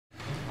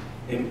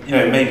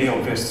it may be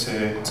obvious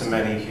to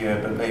many here,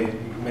 but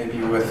maybe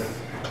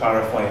worth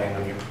clarifying,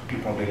 and you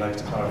probably like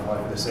to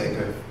clarify for the sake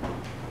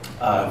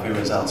of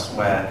viewers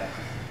elsewhere.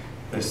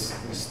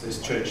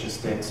 This church and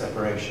state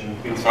separation,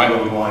 BBC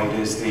Worldwide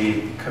is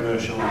the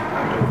commercial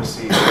and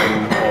overseas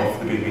wing of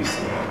the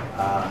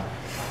BBC.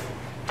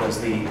 Does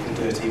the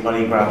dirty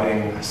money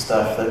grabbing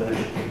stuff that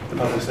the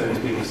public service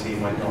BBC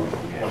might not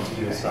want to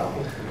do itself.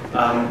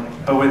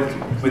 But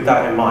with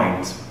that in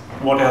mind,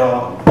 what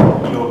are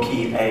your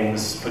key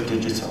aims for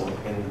digital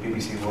in the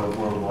BBC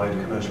Worldwide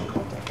commercial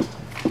context?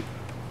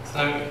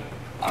 So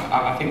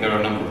I think there are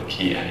a number of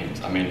key aims.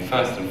 I mean,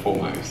 first and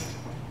foremost,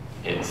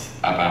 it's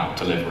about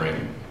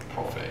delivering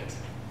profit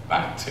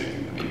back to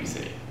the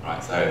BBC,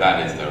 right? So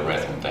that is the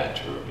raison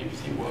d'etre of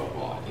BBC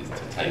Worldwide, is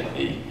to take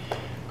the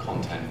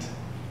content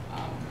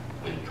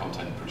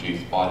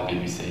produced by the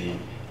BBC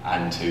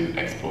and to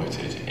exploit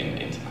it in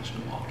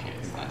international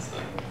markets. That's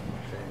the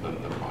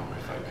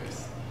primary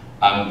focus.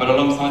 But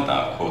alongside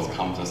that, of course,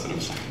 comes a sort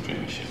of secondary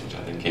mission, which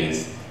I think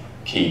is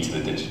key to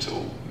the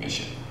digital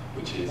mission,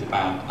 which is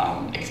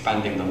about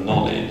expanding the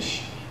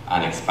knowledge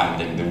and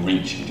expanding the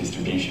reach and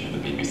distribution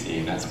of the BBC.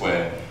 And that's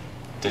where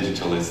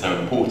digital is so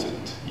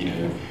important. You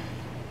know,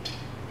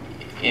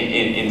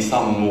 in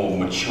some more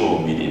mature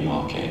media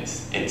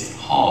markets, it's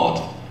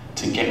hard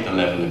to get the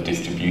level of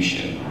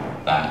distribution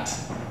that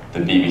the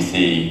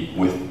BBC,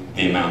 with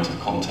the amount of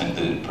content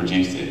that it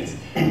produces,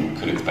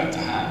 could expect to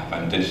have.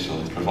 And digital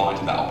has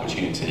provided that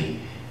opportunity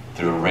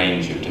through a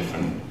range of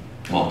different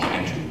market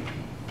entry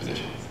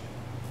positions.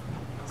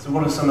 So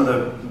what are some of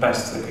the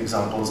best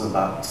examples of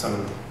that?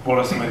 What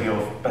are some of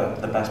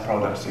the best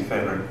products, your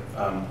favourite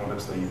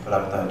products that you put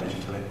out there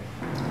digitally?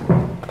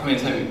 I mean,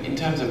 so in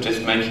terms of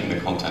just making the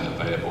content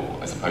available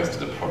as opposed to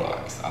the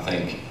products, I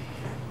think,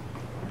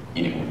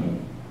 you know,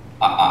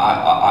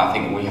 I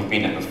think we have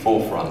been at the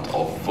forefront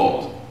of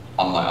VOD,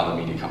 unlike other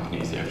media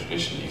companies that have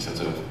traditionally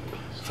sort of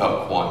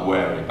felt quite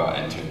wary about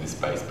entering this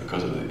space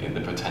because of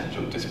the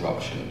potential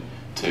disruption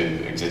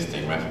to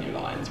existing revenue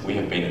lines. We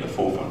have been at the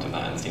forefront of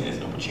that and seen it as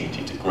an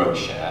opportunity to grow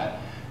share.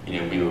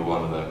 You know, we were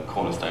one of the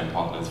cornerstone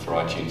partners for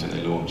iTunes when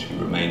they launched. We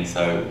remain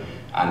so.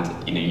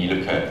 And you know, you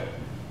look at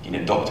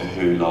Doctor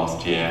Who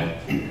last year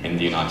in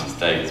the United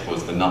States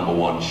was the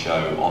 #1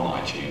 show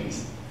on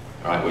iTunes,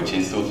 right? Which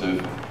is sort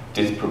of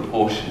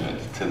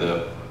disproportionate to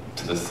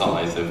the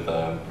size of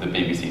the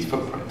BBC's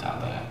footprint out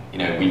there. You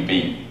know, we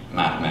beat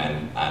Mad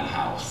Men and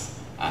House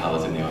and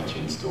others in the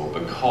iTunes store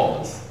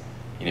because,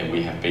 you know,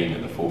 we have been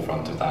at the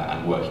forefront of that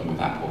and working with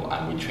Apple,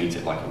 and we treat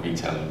it like a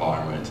retail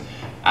environment,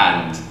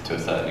 and to a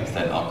certain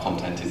extent our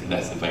content is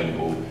less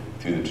available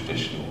through the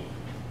traditional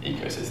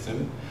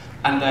ecosystem.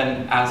 And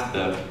then as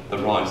the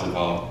rise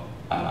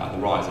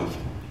of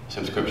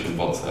subscription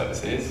VOD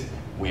services,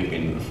 we have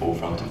been at the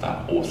forefront of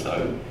that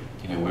also.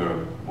 You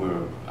know,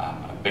 we're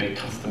a big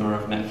customer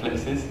of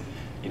Netflix's.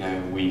 You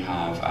know, we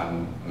have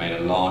made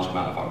a large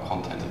amount of our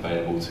content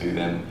available to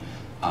them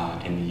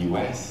in the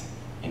US,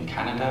 in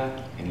Canada,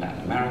 in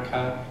Latin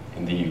America,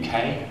 in the UK,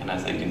 and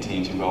as they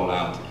continue to roll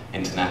out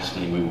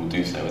internationally, we will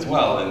do so as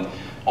well. And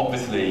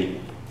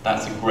obviously,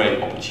 that's a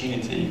great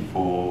opportunity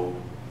for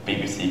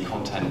BBC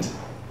content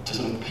to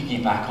sort of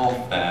piggyback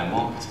off their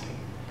marketing.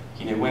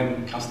 You know,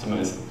 when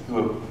customers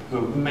who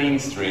are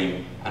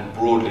mainstream and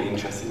broadly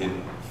interested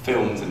in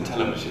films and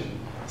television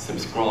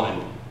subscribe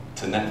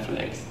to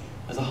Netflix,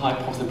 there's a high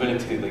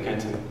possibility that they're going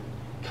to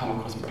come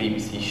across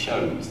BBC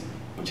shows,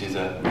 which is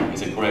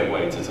a great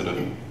way to sort of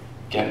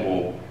get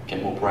more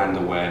brand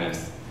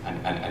awareness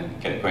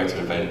and get greater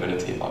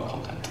availability of our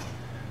content.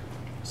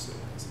 So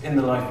in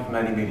the life of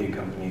many media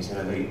companies, you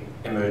know, they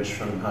emerge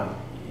from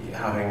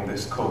having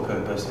this core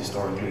purpose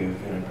historically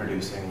of, you know,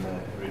 producing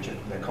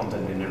their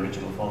content in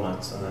original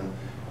formats, and then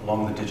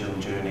along the digital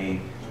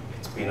journey,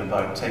 it's been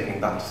about taking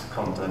that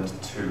content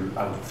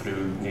out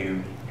through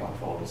new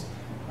platforms.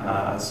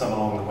 And some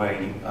along the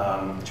way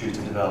choose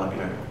to develop,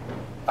 you know,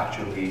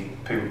 actually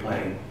pure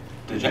play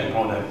digital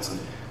products. And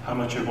how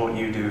much of what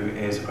you do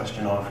is a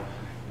question of,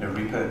 you know,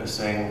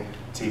 repurposing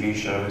TV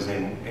shows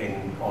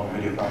on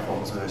video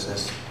platforms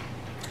versus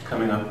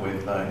coming up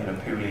with you know,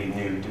 purely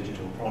new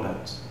digital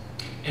products?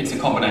 It's a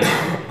combination.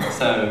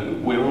 So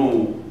we're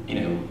all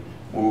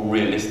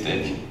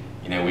realistic.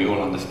 You know, we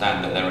all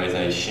understand that there is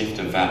a shift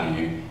of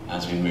value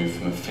as we move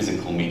from a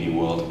physical media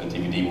world, a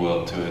DVD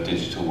world, to a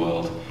digital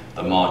world.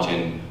 The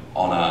margin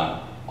on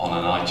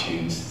an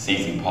iTunes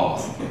season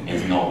pass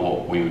is not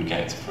what we would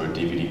get for a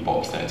DVD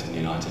box set in the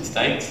United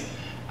States,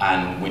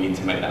 and we need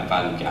to make that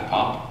value gap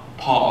up.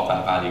 Part of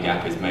that value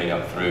gap is made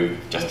up through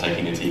just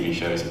taking the TV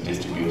shows and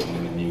distributing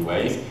them in new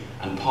ways,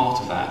 and part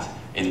of that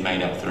is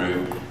made up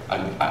through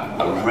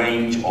a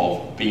range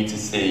of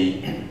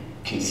B2C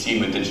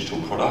consumer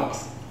digital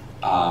products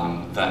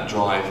that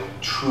drive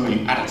truly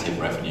additive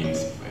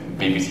revenues.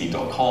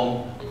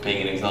 BBC.com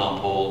being an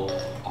example,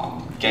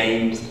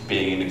 games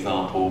being an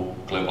example,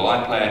 global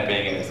iPlayer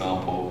being an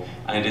example,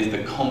 and it is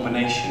the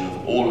combination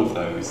of all of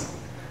those.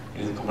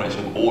 It is a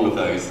combination of all of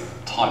those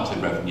types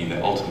of revenue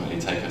that ultimately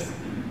take us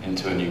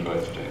into a new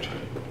growth trajectory.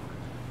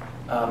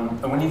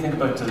 And when you think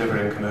about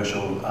delivering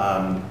commercial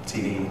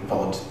TV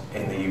VOD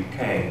in the UK,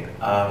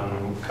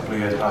 a couple of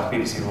years back,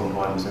 BBC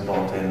Worldwide was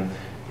involved in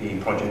the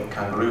Project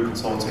Kangaroo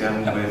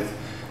Consortium with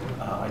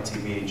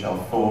ITV,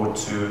 Channel 4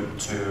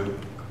 to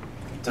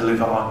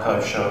deliver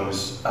archive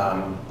shows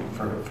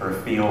for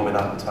a fee or with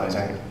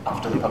advertising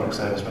after the public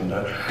service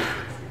window.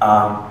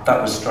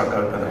 That was struck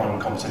out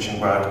on competition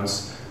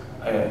grounds.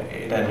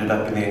 It ended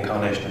up in the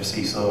incarnation of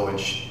Seesaw,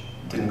 which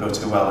didn't go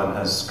too well and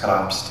has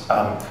collapsed.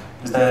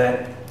 Is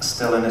there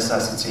still a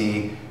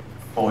necessity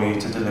for you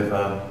to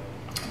deliver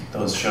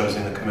those shows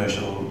in the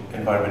commercial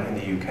environment in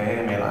the UK?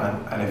 I mean,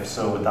 and if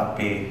so, would that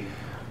be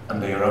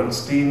under your own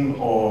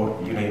steam, or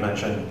you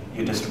mentioned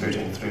you're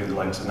distributing through the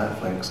likes of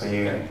Netflix? Are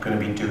you going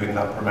to be doing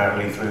that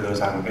primarily through those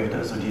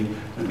aggregators, or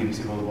does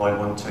BBC Worldwide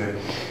want to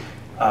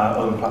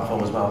own the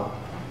platform as well?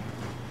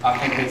 I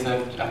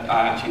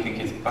actually think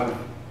it's both,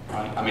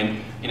 right? I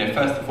mean,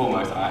 first and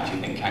foremost, I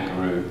actually think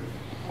Kangaroo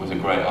was a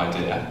great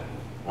idea,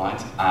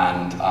 right?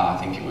 And I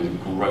think it was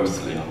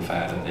grossly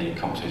unfair that the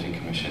Competition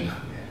Commission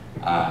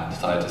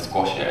decided to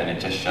squash it, and it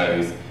just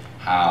shows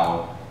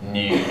how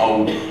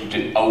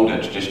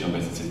older traditional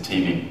businesses,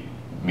 TV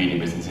media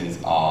businesses,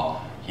 are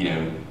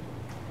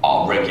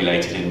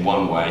regulated in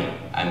one way,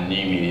 and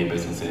new media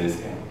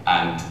businesses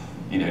and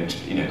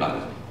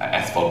like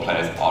SVOD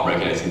players are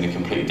regulated in a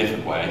completely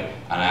different way.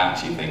 And I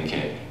actually think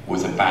it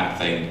was a bad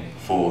thing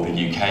for the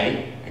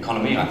UK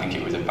economy. I think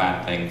it was a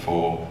bad thing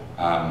for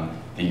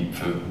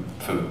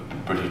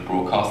British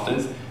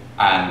broadcasters,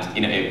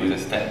 and it was a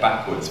step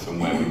backwards from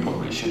where we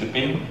probably should have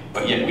been.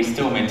 But yet we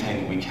still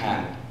maintain that we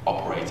can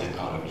operate a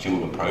kind of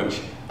dual approach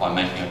by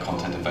making our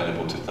content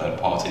available to third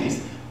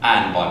parties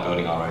and by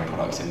building our own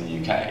products in the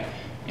UK.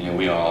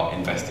 We are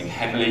investing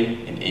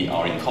heavily in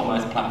our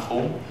e-commerce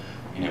platform,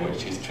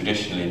 which has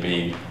traditionally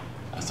been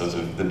a sort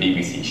of the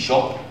BBC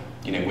shop.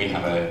 We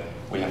have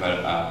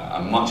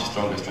a much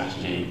stronger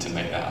strategy to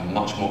make that a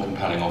much more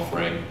compelling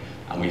offering,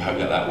 and we hope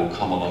that that will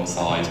come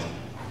alongside.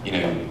 We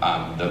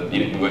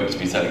won't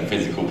be selling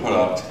physical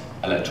product,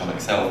 electronic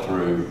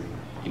sell-through,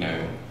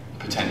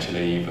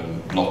 potentially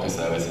even locker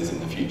services in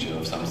the future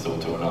of some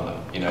sort or another.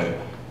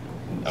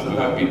 So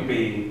that would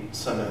be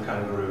Son of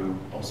Kangaroo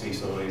or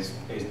Seesaw is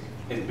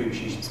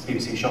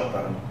BBC shop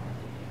brand?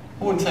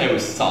 I wouldn't say it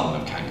was Son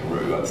of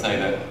Kangaroo. I'd say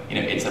that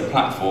it's a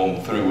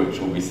platform through which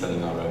we'll be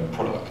selling our own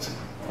product,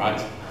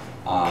 right?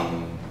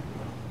 And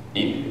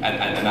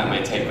that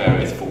may take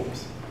various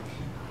forms.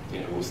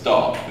 We'll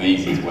start the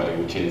easiest way,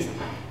 which is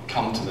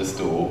come to the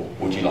store.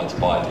 Would you like to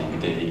buy a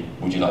DVD?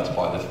 Would you like to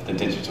buy the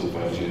digital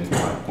version?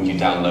 Would you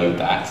download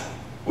that?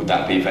 Would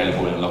that be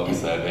available in a locker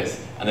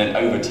service? And then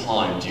over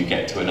time, do you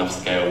get to enough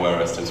scale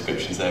where a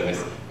subscription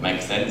service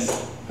makes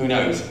sense? Who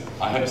knows?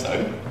 I hope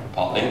so,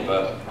 partly,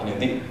 but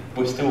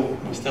we're still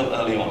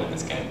early on in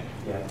this game.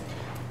 Yeah.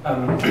 A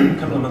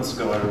couple of months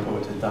ago, I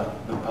reported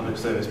that the public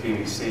service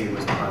BBC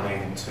was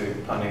planning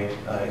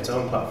its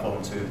own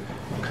platform to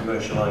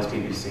commercialise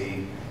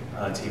BBC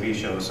TV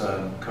shows,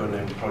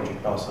 codenamed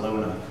Project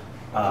Barcelona,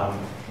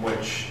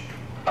 which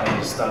I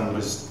understand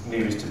was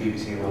news to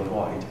BBC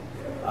Worldwide,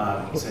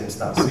 since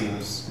that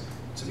seems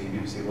to be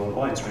BBC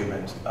Worldwide's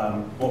remit.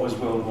 What was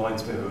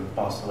Worldwide's view of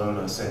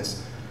Barcelona,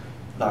 since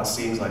that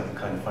seems like the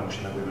kind of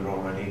function that we were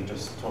already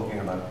just talking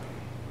about?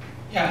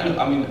 Yeah, look,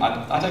 I mean,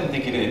 I don't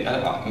think it is.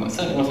 It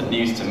certainly wasn't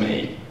news to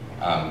me,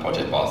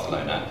 Project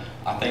Barcelona.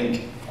 I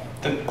think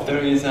that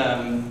there is,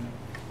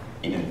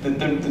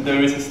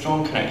 there is a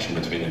strong connection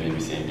between the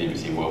BBC and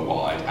BBC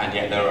Worldwide, and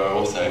yet there are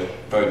also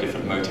very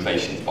different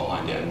motivations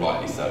behind it, and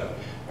rightly so.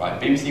 Right,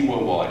 BBC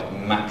Worldwide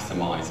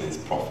maximises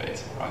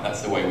profit. Right,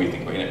 that's the way we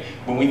think.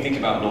 When we think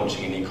about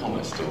launching an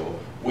e-commerce store,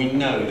 we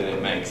know that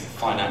it makes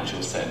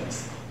financial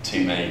sense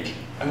to make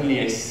only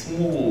a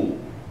small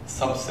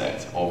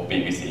subset of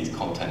BBC's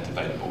content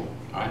available.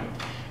 Right,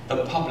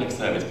 the public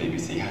service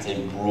BBC has a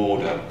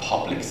broader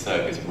public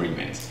service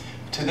remit.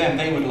 To them,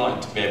 they would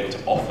like to be able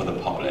to offer the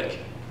public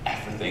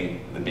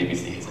everything the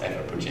BBC has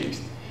ever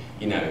produced.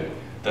 The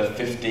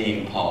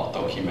 15-part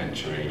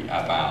documentary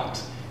about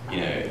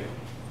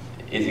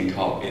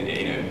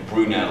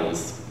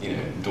Brunel's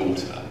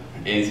daughter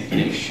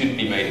should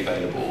be made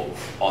available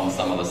on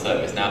some other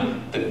service. Now,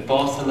 the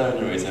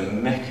Barcelona is a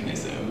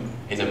mechanism,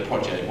 is a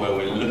project where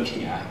we're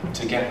looking at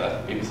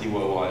together, BBC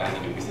Worldwide and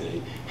the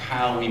BBC,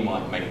 how we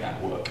might make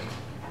that work,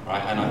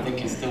 right? And I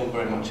think it's still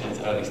very much in its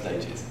early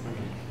stages,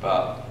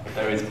 but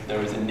there is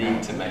a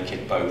need to make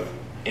it both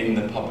in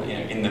the public,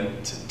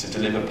 to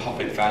deliver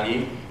public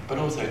value, but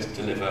also to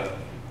deliver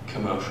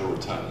commercial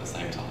return at the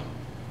same time.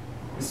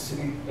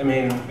 I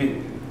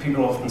mean,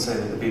 people often say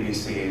that the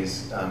BBC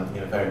is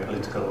a very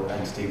political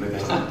entity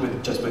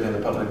just within the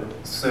public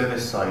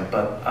service side,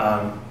 but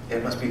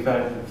it must be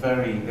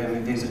very,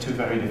 these are two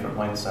very different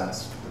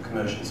mindsets, the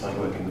commercial side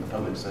working with the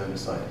public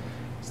service side.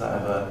 Is that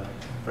ever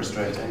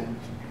frustrating?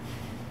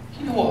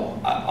 You know what,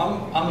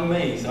 I'm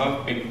amazed.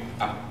 I've been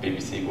at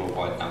BBC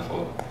Worldwide now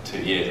for 2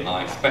 years, and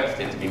I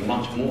expected it to be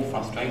much more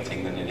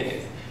frustrating than it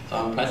is. So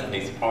I'm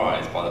pleasantly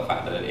surprised by the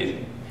fact that it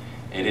isn't.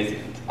 It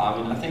isn't. I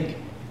mean, I think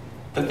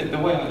the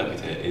way I look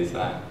at it is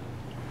that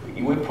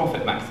we're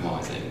profit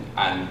maximising,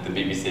 and the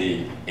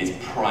BBC is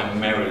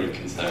primarily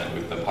concerned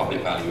with the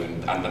public value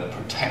and the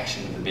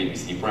protection of the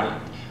BBC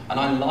brand. And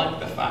I like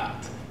the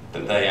fact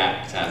that they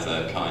act as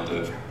a kind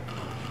of,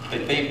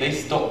 they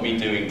stop me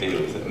doing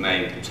deals that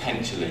may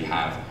potentially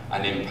have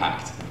an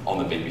impact on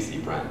the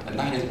BBC brand. And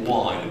that is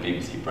why the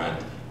BBC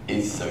brand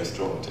is so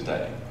strong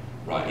today,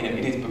 right? You know,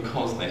 it is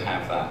because they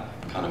have that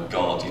kind of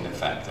guardian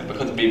effect, and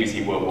because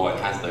BBC Worldwide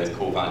has those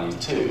core values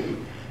too.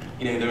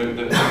 You know,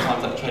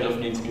 sometimes that trade-off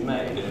needs to be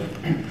made,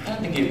 and I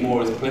don't think it's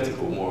more as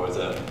political, more as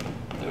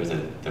there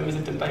is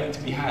a debate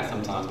to be had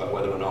sometimes about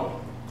whether or not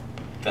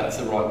that's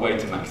the right way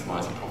to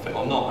maximise the profit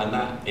or not, and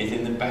that is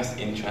in the best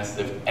interest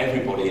of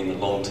everybody in the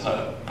long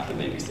term at the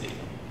BBC.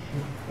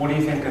 What do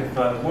you think of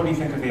the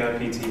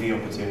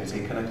IPTV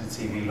opportunity? Connected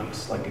TV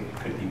looks like it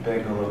could be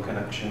big, although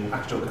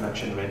actual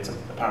connection rates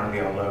apparently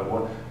are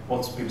low.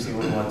 What's BBC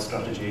Worldwide's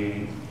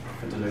strategy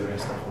for delivering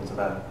stuff onto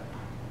that?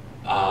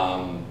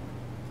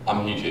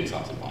 I'm hugely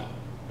excited by it.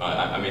 Right?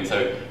 I mean,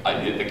 so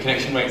the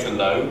connection rates are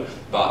low,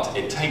 but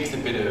it takes a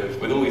bit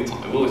of, with all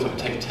these it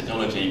takes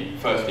technology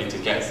firstly to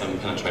get some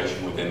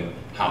penetration within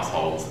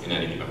households in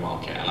any given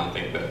market, and I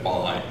think that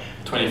by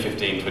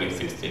 2015,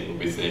 2016 we'll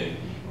be seeing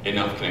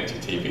enough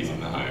connected TVs in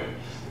the home.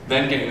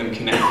 Then getting them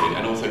connected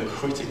and also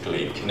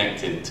critically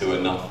connected to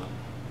enough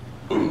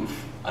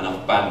oomph,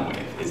 enough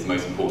bandwidth is the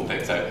most important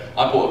thing. So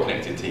I bought a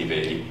connected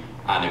TV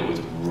and it was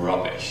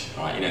rubbish,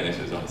 right? You know, this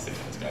was like 6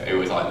 months ago. It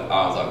was like,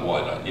 I was like,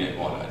 why did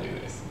I do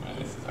this? You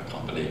know, I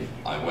can't believe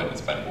I went and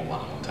spent more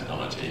money on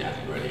technology, and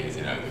it really is,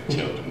 you know, the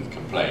children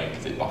complain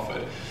because it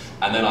buffered.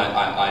 And then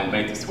I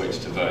made the switch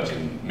to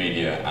Virgin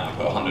Media and I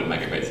put 100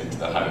 megabits into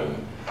the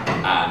home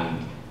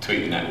and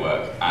tweaked the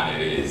network,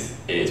 and it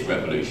is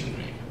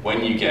revolutionary.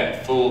 When you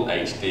get full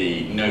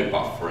HD, no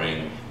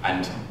buffering,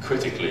 and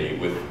critically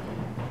with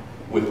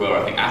where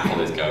I think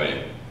Apple is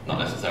going, not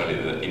necessarily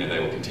that, you know, they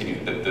will continue,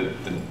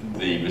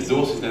 the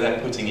resources that they're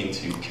putting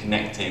into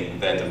connecting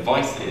their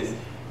devices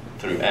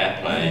through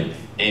AirPlay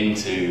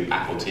into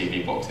Apple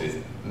TV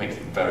boxes makes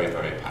it very,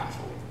 very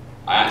powerful.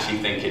 I actually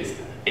think it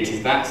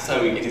is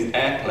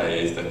AirPlay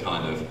is the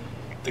kind of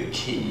the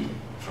key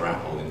for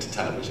Apple into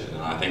television,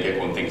 and I think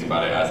everyone thinks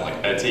about it as like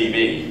a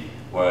TV,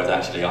 whereas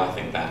actually I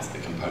think that's the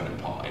component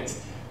part.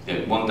 It's, you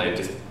know, one day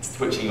just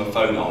switching your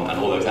phone on and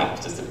all those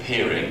apps just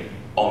appearing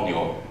on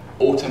your,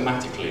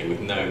 automatically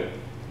with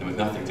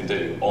nothing to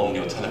do on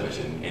your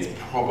television is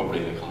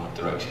probably the kind of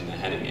direction they're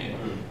heading in,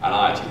 and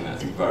I actually think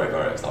that's very,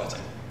 very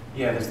exciting.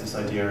 Yeah, there's this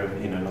idea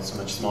of, you know, not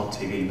so much smart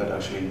TV, but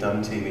actually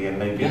done TV, and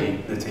maybe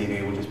the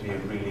TV will just be a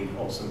really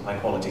awesome,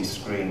 high-quality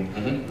screen.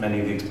 Many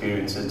of the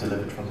experiences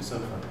delivered from the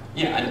sofa.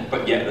 Yeah,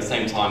 but yet at the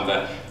same time,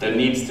 there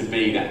needs to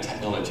be that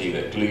technology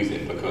that glues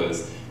it,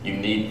 because you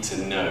need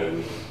to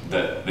know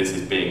that this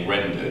is being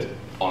rendered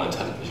on a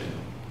television,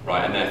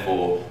 right? And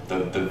therefore,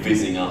 the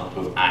vizzing up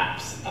of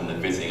apps and the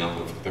vizzing up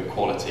of the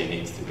quality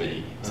needs to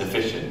be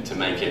sufficient to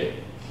make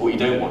it. What you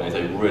don't want is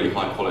a really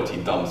high quality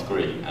dumb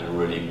screen and a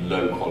really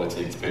low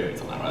quality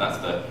experience on that,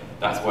 right?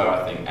 That's where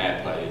I think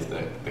AirPlay is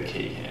the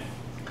key here.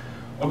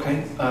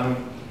 Okay,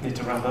 need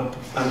to wrap up.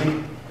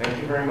 Andy?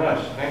 Thank you very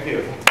much. Thank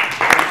you.